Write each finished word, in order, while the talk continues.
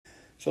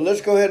So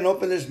let's go ahead and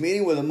open this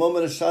meeting with a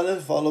moment of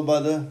silence, followed by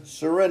the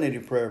serenity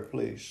prayer,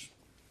 please.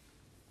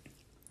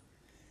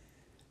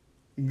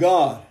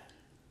 God,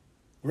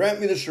 grant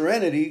me the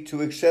serenity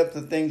to accept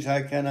the things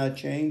I cannot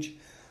change,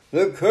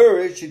 the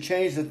courage to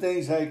change the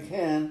things I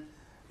can,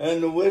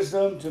 and the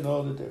wisdom to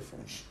know the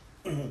difference.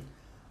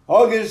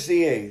 August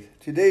the 8th.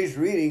 Today's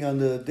reading on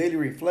the daily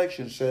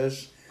reflection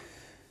says,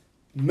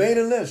 made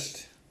a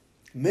list.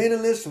 Made a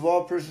list of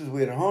all persons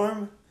we had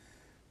harmed.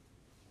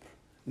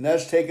 And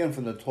that's taken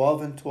from the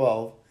 12 and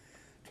 12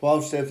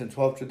 Steps and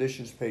 12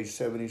 Traditions, page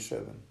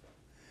 77.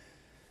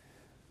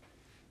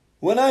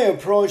 When I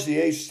approach the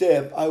 8th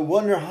step, I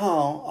wonder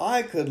how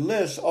I could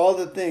list all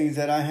the things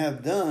that I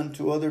have done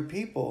to other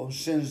people,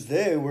 since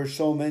there were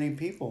so many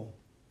people.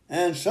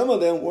 And some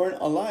of them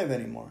weren't alive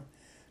anymore.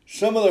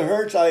 Some of the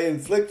hurts I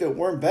inflicted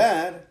weren't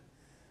bad,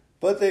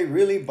 but they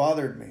really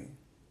bothered me.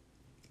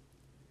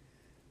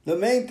 The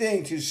main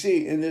thing to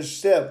see in this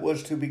step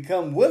was to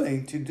become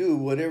willing to do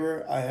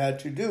whatever I had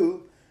to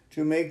do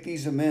to make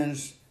these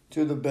amends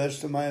to the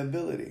best of my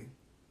ability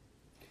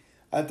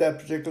at that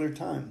particular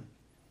time.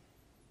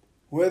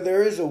 Where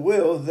there is a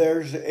will,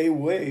 there's a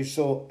way.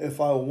 So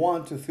if I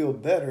want to feel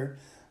better,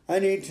 I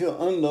need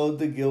to unload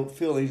the guilt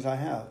feelings I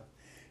have.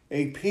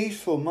 A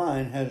peaceful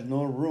mind has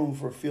no room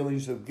for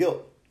feelings of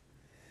guilt.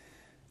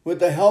 With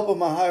the help of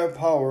my higher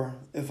power,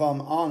 if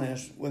I'm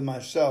honest with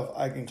myself,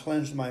 I can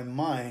cleanse my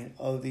mind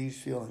of these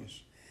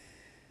feelings.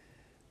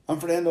 I'm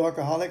Fernando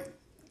Alcoholic.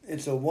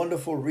 It's a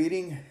wonderful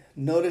reading.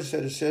 Notice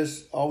that it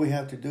says all we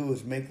have to do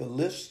is make a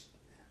list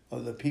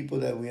of the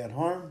people that we had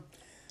harmed.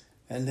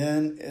 And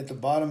then at the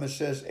bottom it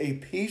says, a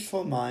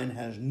peaceful mind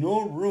has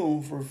no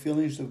room for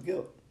feelings of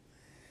guilt.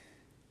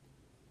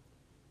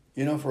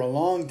 You know, for a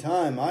long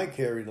time, I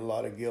carried a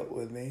lot of guilt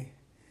with me.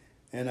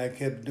 And I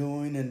kept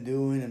doing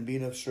and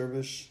being of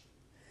service.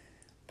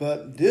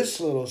 But this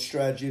little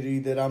strategy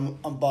that I'm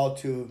about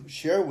to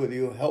share with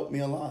you helped me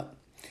a lot.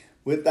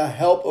 With the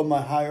help of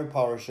my higher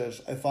power,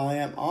 says, if I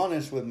am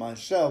honest with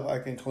myself, I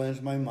can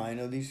cleanse my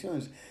mind of these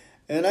feelings.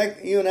 And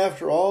even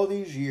after all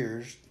these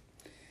years,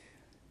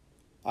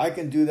 I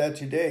can do that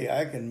today.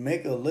 I can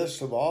make a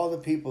list of all the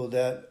people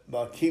that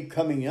keep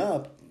coming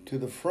up to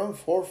the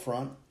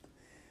forefront.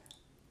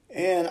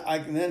 And I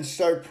can then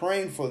start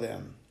praying for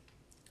them.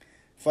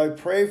 If I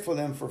pray for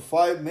them for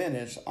 5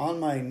 minutes on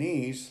my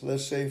knees,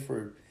 let's say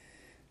for,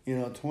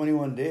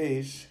 21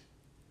 days,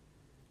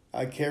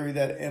 I carry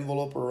that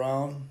envelope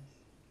around.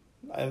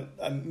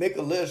 I make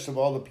a list of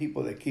all the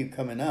people that keep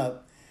coming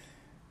up,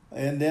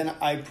 and then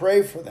I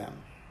pray for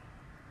them.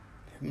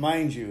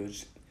 Mind you,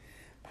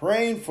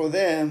 praying for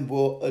them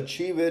will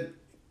achieve it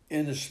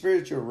in the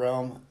spiritual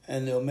realm,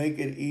 and they'll make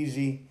it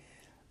easy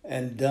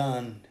and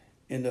done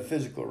in the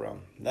physical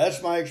realm.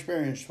 That's my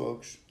experience,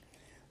 folks.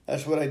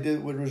 That's what I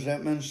did with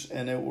resentments,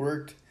 and it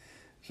worked.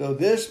 So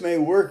this may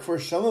work for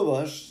some of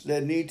us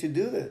that need to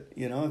do that.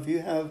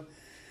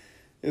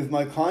 If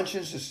my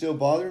conscience is still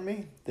bothering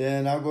me,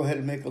 then I'll go ahead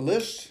and make a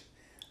list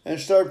and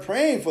start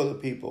praying for the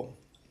people.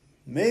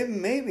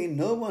 Maybe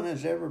no one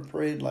has ever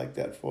prayed like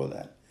that for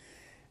that.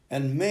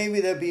 And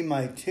maybe that'd be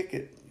my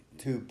ticket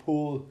to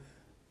pull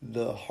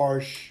the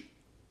harsh.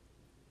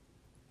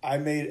 I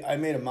made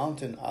a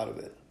mountain out of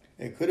it.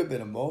 It could have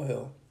been a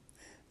molehill.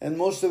 And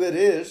most of it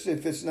is,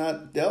 if it's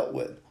not dealt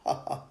with.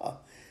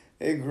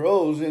 It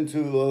grows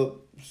into a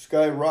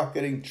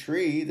skyrocketing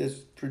tree that's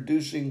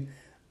producing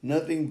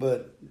nothing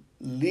but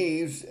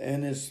leaves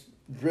and is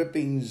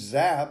dripping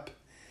zap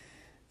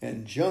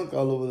and junk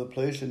all over the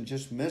place and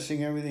just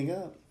messing everything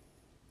up.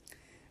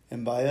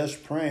 And by us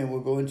praying,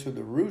 we'll go into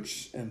the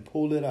roots and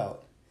pull it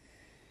out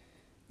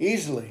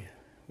easily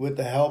with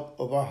the help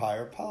of our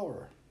higher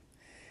power.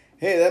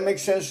 Hey, that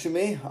makes sense to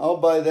me. I'll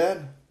buy that.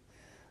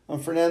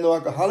 I'm Fernando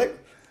Alcoholic.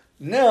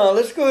 Now,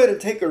 let's go ahead and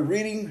take a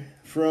reading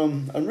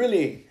from, I'm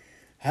really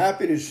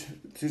happy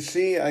to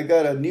see I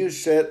got a new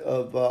set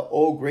of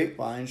old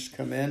grapevines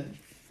come in.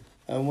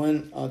 I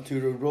went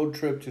to the road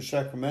trip to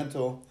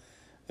Sacramento,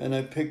 and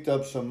I picked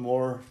up some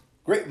more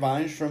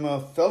grapevines from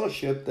a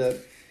fellowship that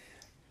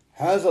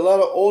has a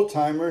lot of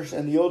old-timers,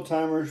 and the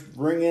old-timers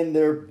bring in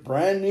their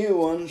brand new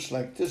ones.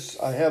 Like this,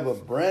 I have a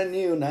brand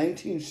new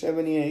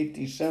 1978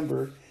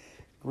 December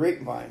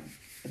grapevine.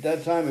 At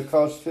that time, it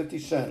cost 50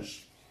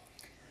 cents.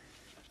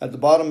 At the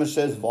bottom, it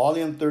says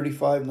Volume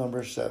 35,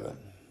 Number 7.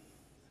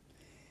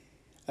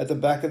 At the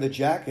back of the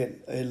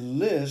jacket, it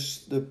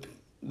lists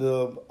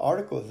the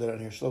articles that are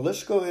in here. So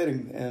let's go ahead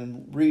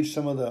and read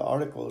some of the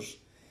articles.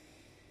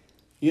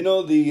 It's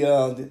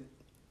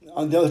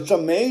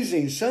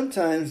amazing.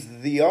 Sometimes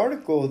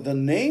the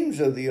names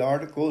of the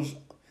articles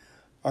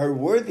are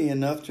worthy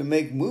enough to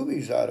make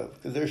movies out of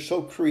because they're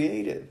so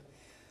creative.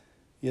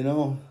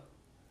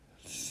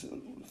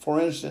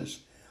 For instance,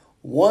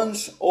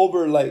 Once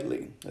Over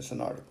Lightly. That's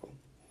an article.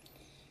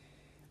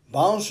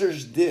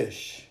 Bouncer's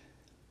Dish.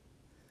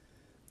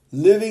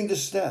 Living the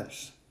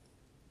Steps.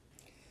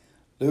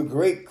 The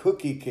Great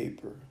Cookie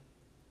Caper.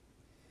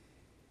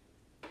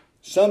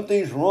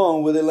 Something's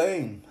Wrong with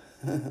Elaine.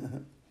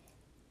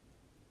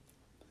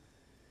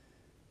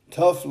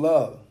 Tough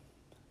Love.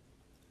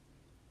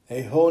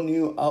 a whole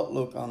new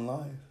outlook on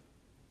life.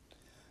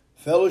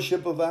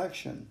 Fellowship of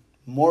action,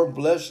 more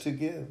blessed to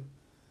give,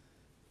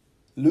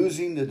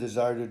 losing the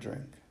desire to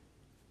drink.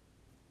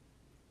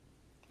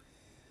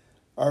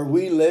 Are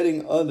we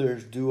letting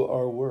others do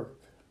our work?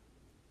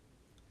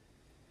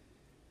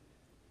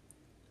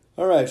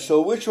 All right,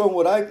 so which one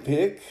would I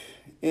pick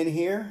in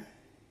here?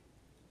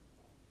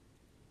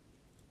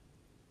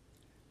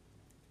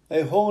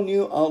 A whole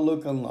new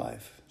outlook on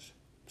life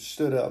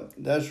stood up.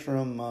 That's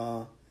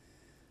from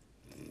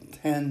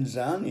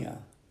Tanzania.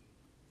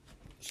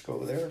 Let's go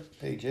over there,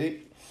 page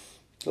 8.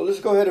 So let's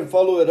go ahead and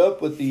follow it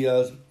up with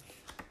the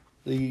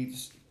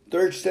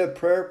third step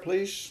prayer,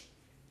 please.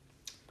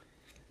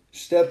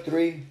 Step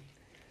 3.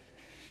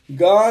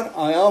 God,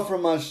 I offer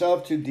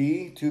myself to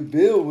thee to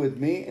build with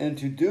me and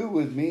to do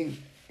with me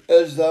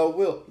as thou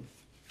wilt.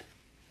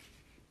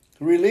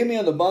 Relieve me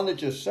of the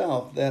bondage of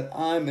self, that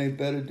I may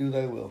better do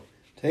thy will.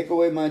 Take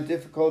away my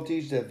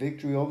difficulties, that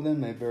victory over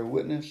them may bear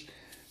witness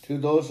to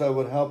those I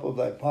would help of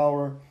thy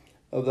power,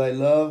 of thy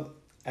love,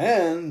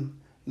 and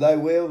thy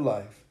way of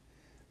life.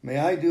 May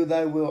I do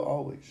thy will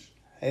always.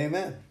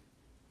 Amen.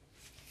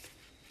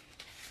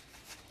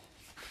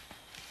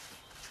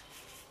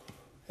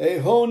 A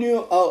whole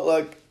new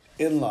outlook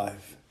in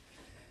life.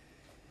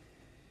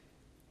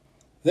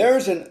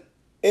 There's an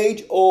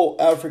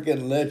age-old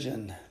African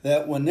legend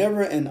that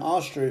whenever an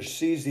ostrich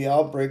sees the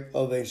outbreak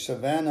of a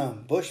savanna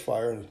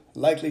bushfire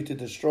likely to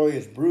destroy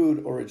its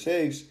brood or its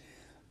eggs,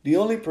 the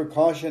only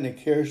precaution it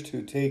cares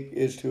to take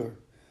is to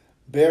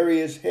bury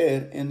its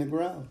head in the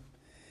ground.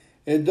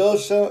 It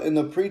does so in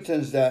the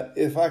pretense that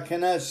if I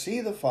cannot see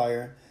the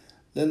fire,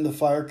 then the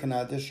fire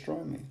cannot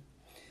destroy me.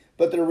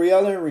 But the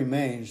reality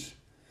remains,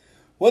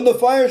 when the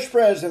fire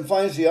spreads and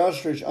finds the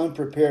ostrich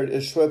unprepared,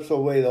 it sweeps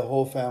away the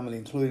whole family,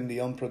 including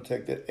the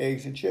unprotected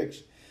eggs and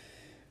chicks.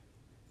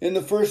 In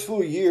the first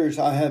few years,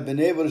 I have been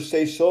able to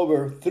stay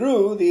sober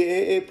through the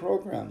AA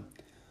program.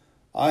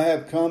 I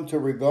have come to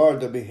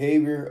regard the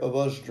behavior of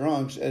us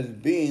drunks as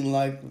being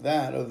like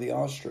that of the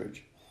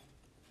ostrich.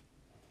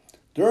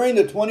 During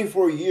the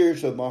 24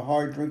 years of my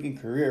hard drinking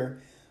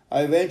career,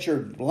 I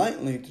ventured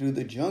blindly through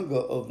the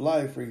jungle of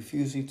life,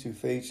 refusing to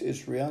face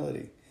its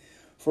reality,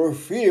 for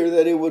fear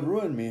that it would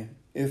ruin me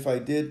if I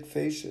did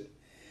face it.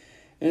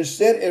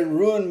 Instead, it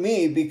ruined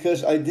me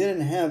because I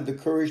didn't have the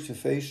courage to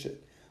face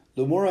it.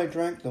 The more I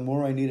drank, the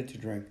more I needed to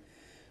drink,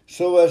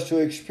 so as to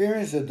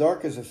experience the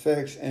darkest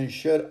effects and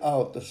shut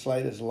out the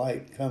slightest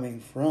light coming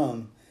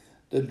from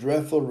the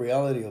dreadful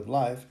reality of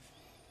life.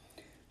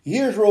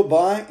 Years rolled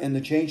by, and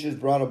the changes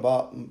brought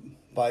about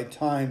by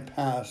time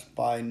passed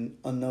by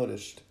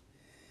unnoticed.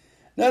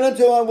 Not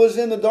until I was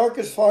in the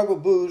darkest fog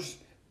of booze,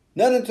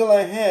 not until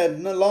I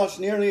had lost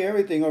nearly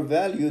everything of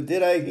value,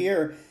 did I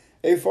hear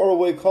a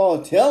faraway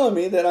call telling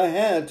me that I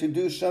had to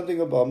do something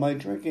about my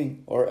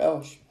drinking, or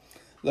else.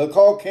 The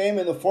call came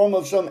in the form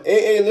of some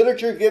AA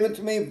literature given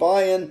to me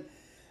by an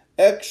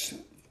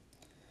expatriate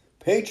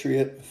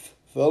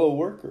fellow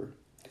worker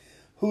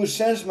who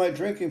sensed my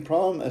drinking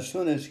problem as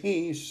soon as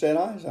he set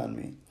eyes on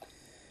me.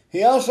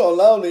 He also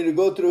allowed me to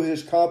go through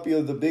his copy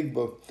of the Big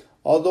Book,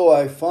 although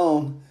I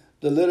found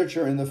the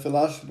literature and the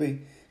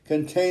philosophy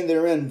contained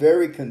therein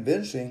very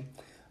convincing.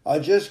 I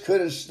just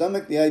couldn't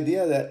stomach the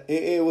idea that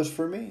AA was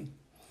for me.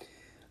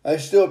 I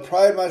still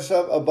pride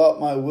myself about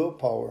my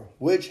willpower,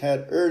 which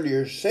had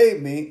earlier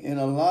saved me in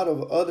a lot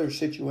of other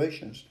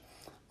situations.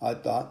 I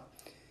thought,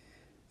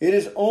 it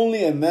is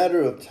only a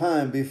matter of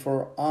time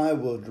before I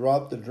will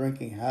drop the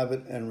drinking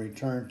habit and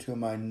return to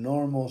my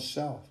normal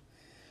self.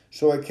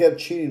 So I kept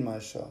cheating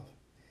myself.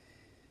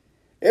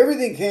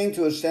 Everything came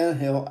to a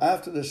standstill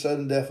after the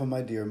sudden death of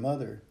my dear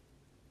mother.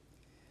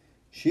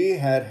 She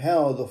had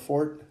held the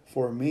fort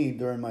for me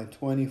during my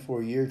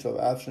 24 years of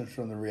absence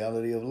from the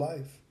reality of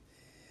life.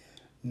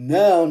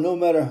 Now, no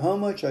matter how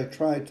much I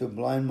tried to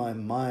blind my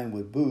mind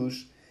with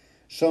booze,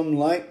 some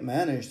light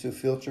managed to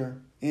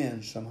filter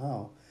in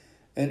somehow,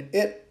 and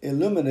it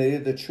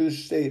illuminated the true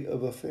state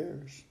of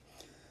affairs.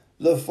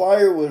 The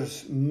fire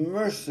was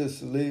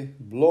mercilessly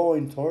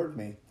blowing toward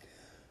me,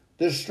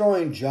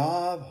 destroying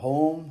job,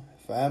 home,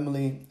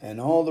 family, and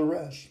all the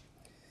rest.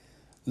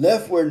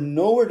 Left with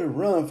nowhere to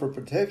run for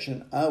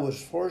protection, I was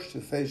forced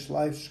to face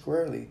life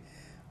squarely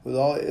with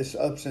all its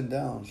ups and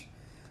downs.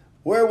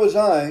 Where was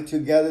I to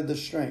gather the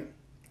strength?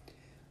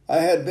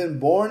 I had been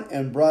born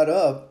and brought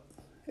up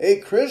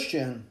a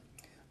Christian,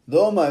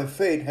 though my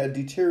faith had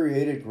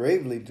deteriorated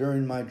gravely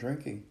during my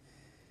drinking.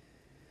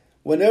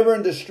 Whenever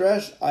in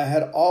distress, I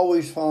had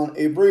always found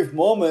a brief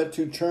moment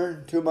to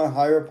turn to my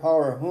higher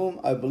power, whom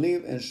I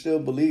believe and still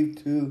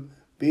believe to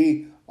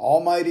be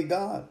Almighty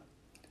God.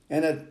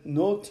 And at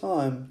no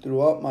time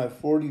throughout my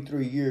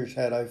 43 years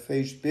had I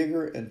faced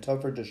bigger and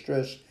tougher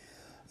distress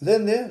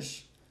than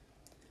this.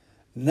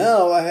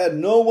 Now I had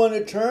no one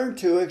to turn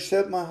to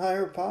except my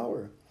higher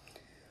power.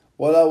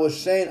 While I was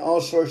saying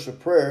all sorts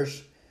of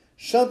prayers,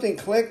 something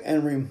clicked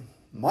and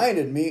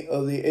reminded me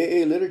of the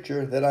AA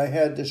literature that I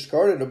had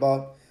discarded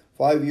about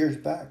 5 years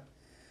back.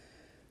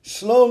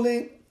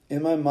 Slowly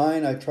in my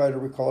mind, I try to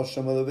recall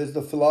some of it.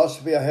 The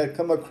philosophy I had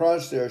come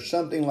across there,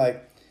 something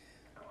like,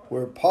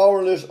 we're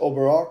powerless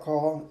over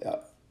alcohol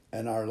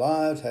and our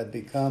lives had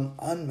become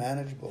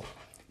unmanageable.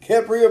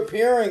 Kept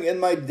reappearing in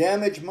my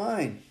damaged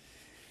mind.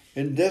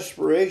 In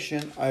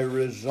desperation, I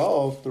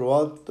resolved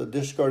throughout the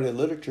discarded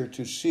literature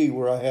to see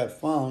where I had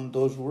found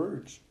those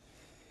words.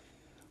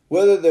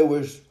 Whether there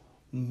was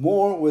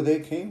more where they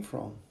came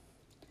from.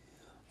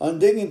 On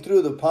digging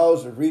through the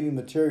piles of reading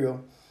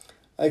material,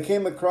 I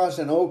came across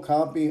an old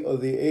copy of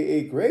the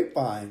AA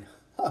Grapevine.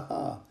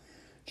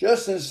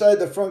 Just inside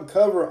the front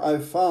cover, I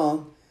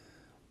found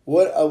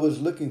what I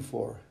was looking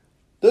for.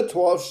 The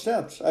 12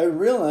 steps. I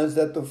realized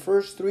that the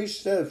first 3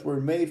 steps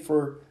were made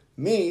for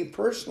me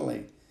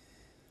personally.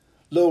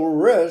 The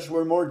rest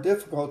were more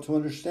difficult to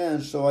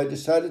understand, so I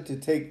decided to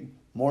take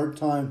more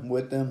time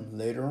with them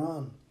later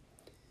on.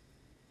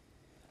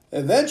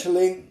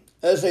 Eventually,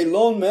 as a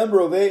lone member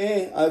of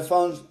AA, I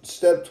found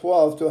step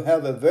 12 to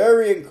have a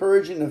very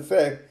encouraging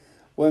effect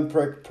when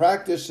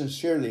practiced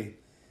sincerely.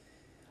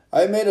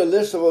 I made a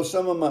list of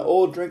some of my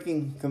old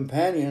drinking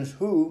companions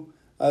who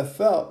I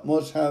felt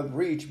must have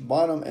reached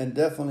bottom and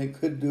definitely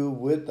could do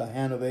with the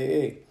hand of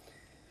AA.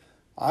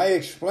 I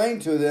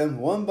explained to them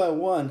one by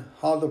one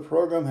how the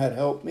program had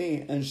helped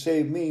me and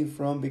saved me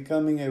from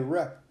becoming a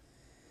wreck.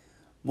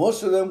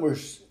 Most of them were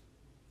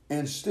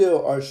and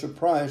still are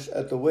surprised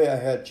at the way I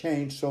had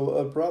changed so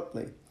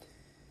abruptly.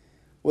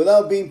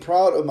 Without being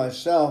proud of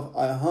myself,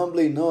 I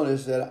humbly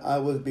noticed that I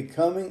was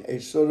becoming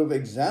a sort of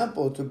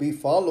example to be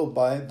followed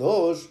by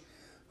those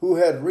who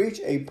had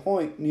reached a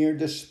point near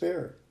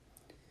despair.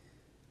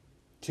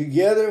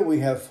 Together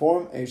we have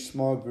formed a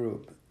small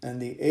group,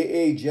 and the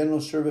AA General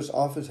Service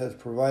Office has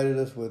provided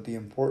us with the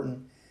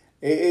important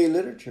AA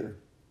literature.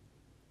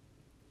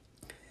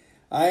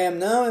 I am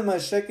now in my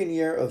 2nd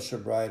year of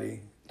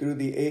sobriety through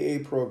the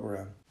AA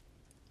program.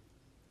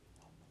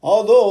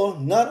 Although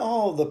not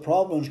all of the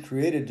problems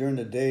created during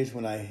the days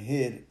when I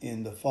hid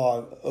in the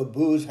fog of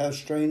booze have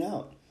strained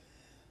out,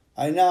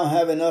 I now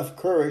have enough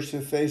courage to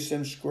face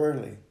them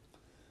squarely.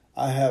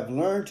 I have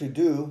learned to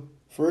do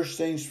first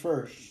things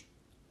first,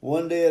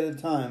 one day at a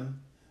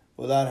time,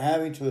 without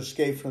having to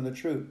escape from the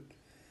truth.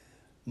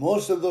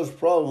 Most of those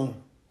problems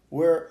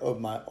were of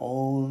my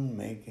own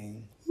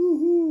making.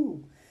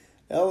 Woohoo!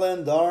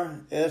 El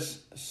Dar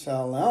es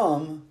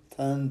Salaam,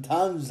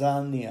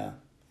 Tanzania.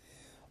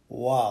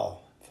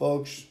 Wow,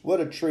 folks, what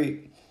a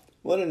treat.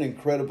 What an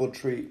incredible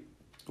treat.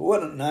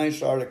 What a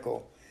nice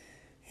article.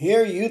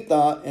 Here you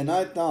thought, and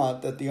I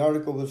thought, that the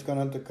article was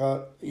going to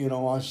cut,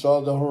 I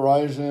saw the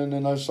horizon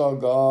and I saw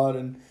God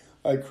and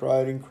I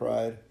cried and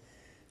cried.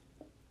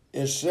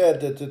 It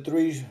said that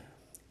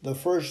the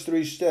first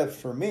 3 steps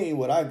for me,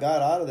 what I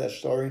got out of that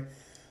story,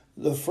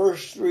 the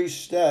first 3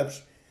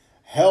 steps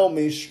held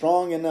me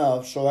strong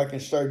enough so I can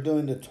start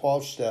doing the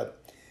 12th step.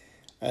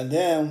 And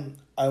then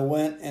I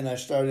went and I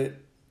started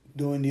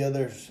doing the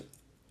others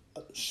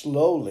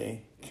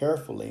slowly,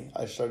 carefully.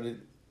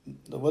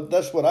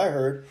 That's what I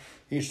heard.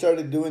 He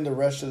started doing the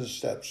rest of the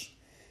steps.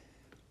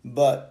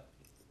 But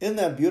isn't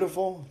that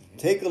beautiful?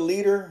 Take a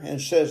leader and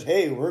says,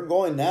 hey, we're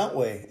going that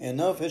way.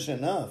 Enough is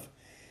enough.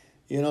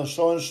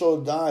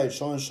 So-and-so died,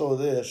 so-and-so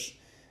this.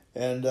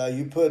 And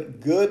you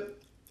put good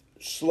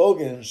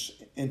slogans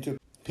into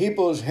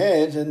people's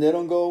heads and they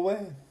don't go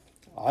away.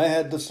 I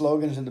had the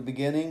slogans in the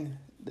beginning,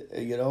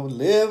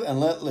 live and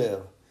let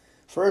live.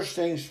 First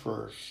things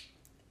first,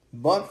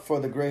 but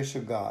for the grace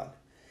of God.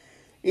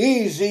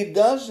 Easy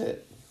does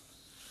it.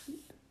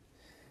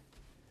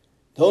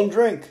 Don't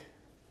drink.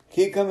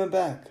 Keep coming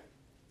back.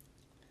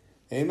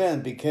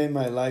 Amen. Became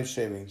my life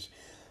savings.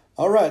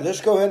 All right,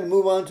 let's go ahead and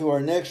move on to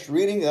our next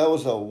reading. That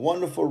was a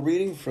wonderful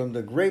reading from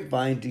the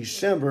Grapevine,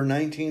 December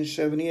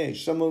 1978.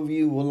 Some of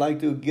you would like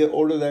to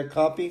order that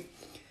copy.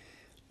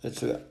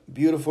 It's a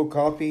beautiful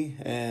copy,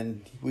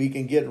 and we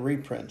can get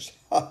reprints.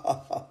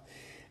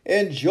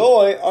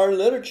 Enjoy our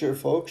literature,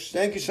 folks.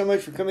 Thank you so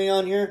much for coming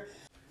on here.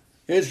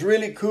 It's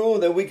really cool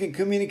that we can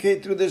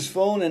communicate through this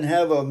phone and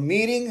have a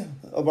meeting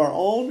of our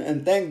own,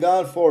 and thank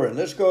God for it.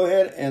 Let's go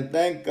ahead and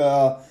thank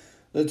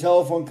the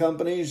telephone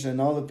companies and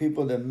all the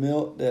people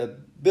that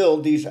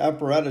build these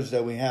apparatus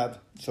that we have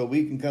so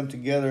we can come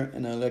together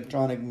in an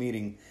electronic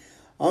meeting.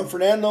 I'm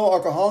Fernando,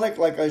 alcoholic,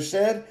 like I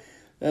said,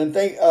 and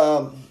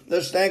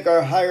let's thank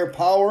our higher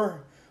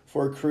power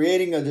for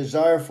creating a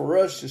desire for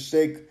us to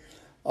stay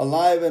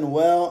alive and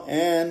well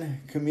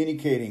and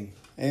communicating.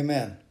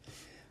 Amen.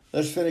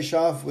 Let's finish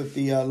off with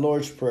the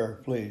Lord's Prayer,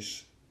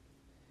 please.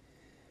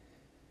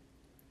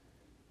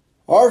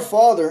 Our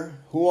Father,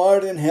 who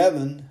art in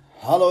heaven,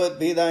 hallowed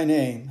be thy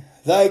name.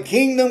 Thy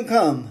kingdom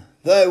come,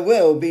 thy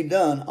will be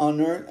done on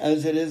earth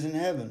as it is in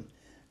heaven.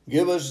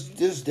 Give us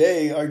this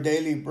day our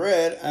daily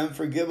bread, and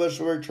forgive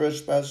us our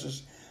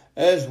trespasses,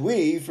 as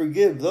we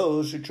forgive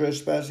those who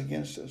trespass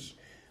against us.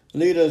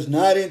 Lead us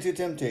not into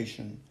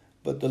temptation,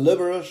 but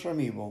deliver us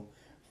from evil.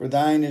 For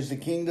thine is the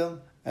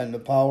kingdom, and the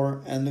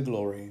power, and the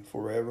glory,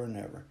 forever and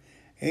ever.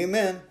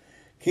 Amen.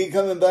 Keep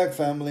coming back,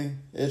 family.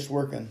 It's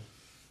working.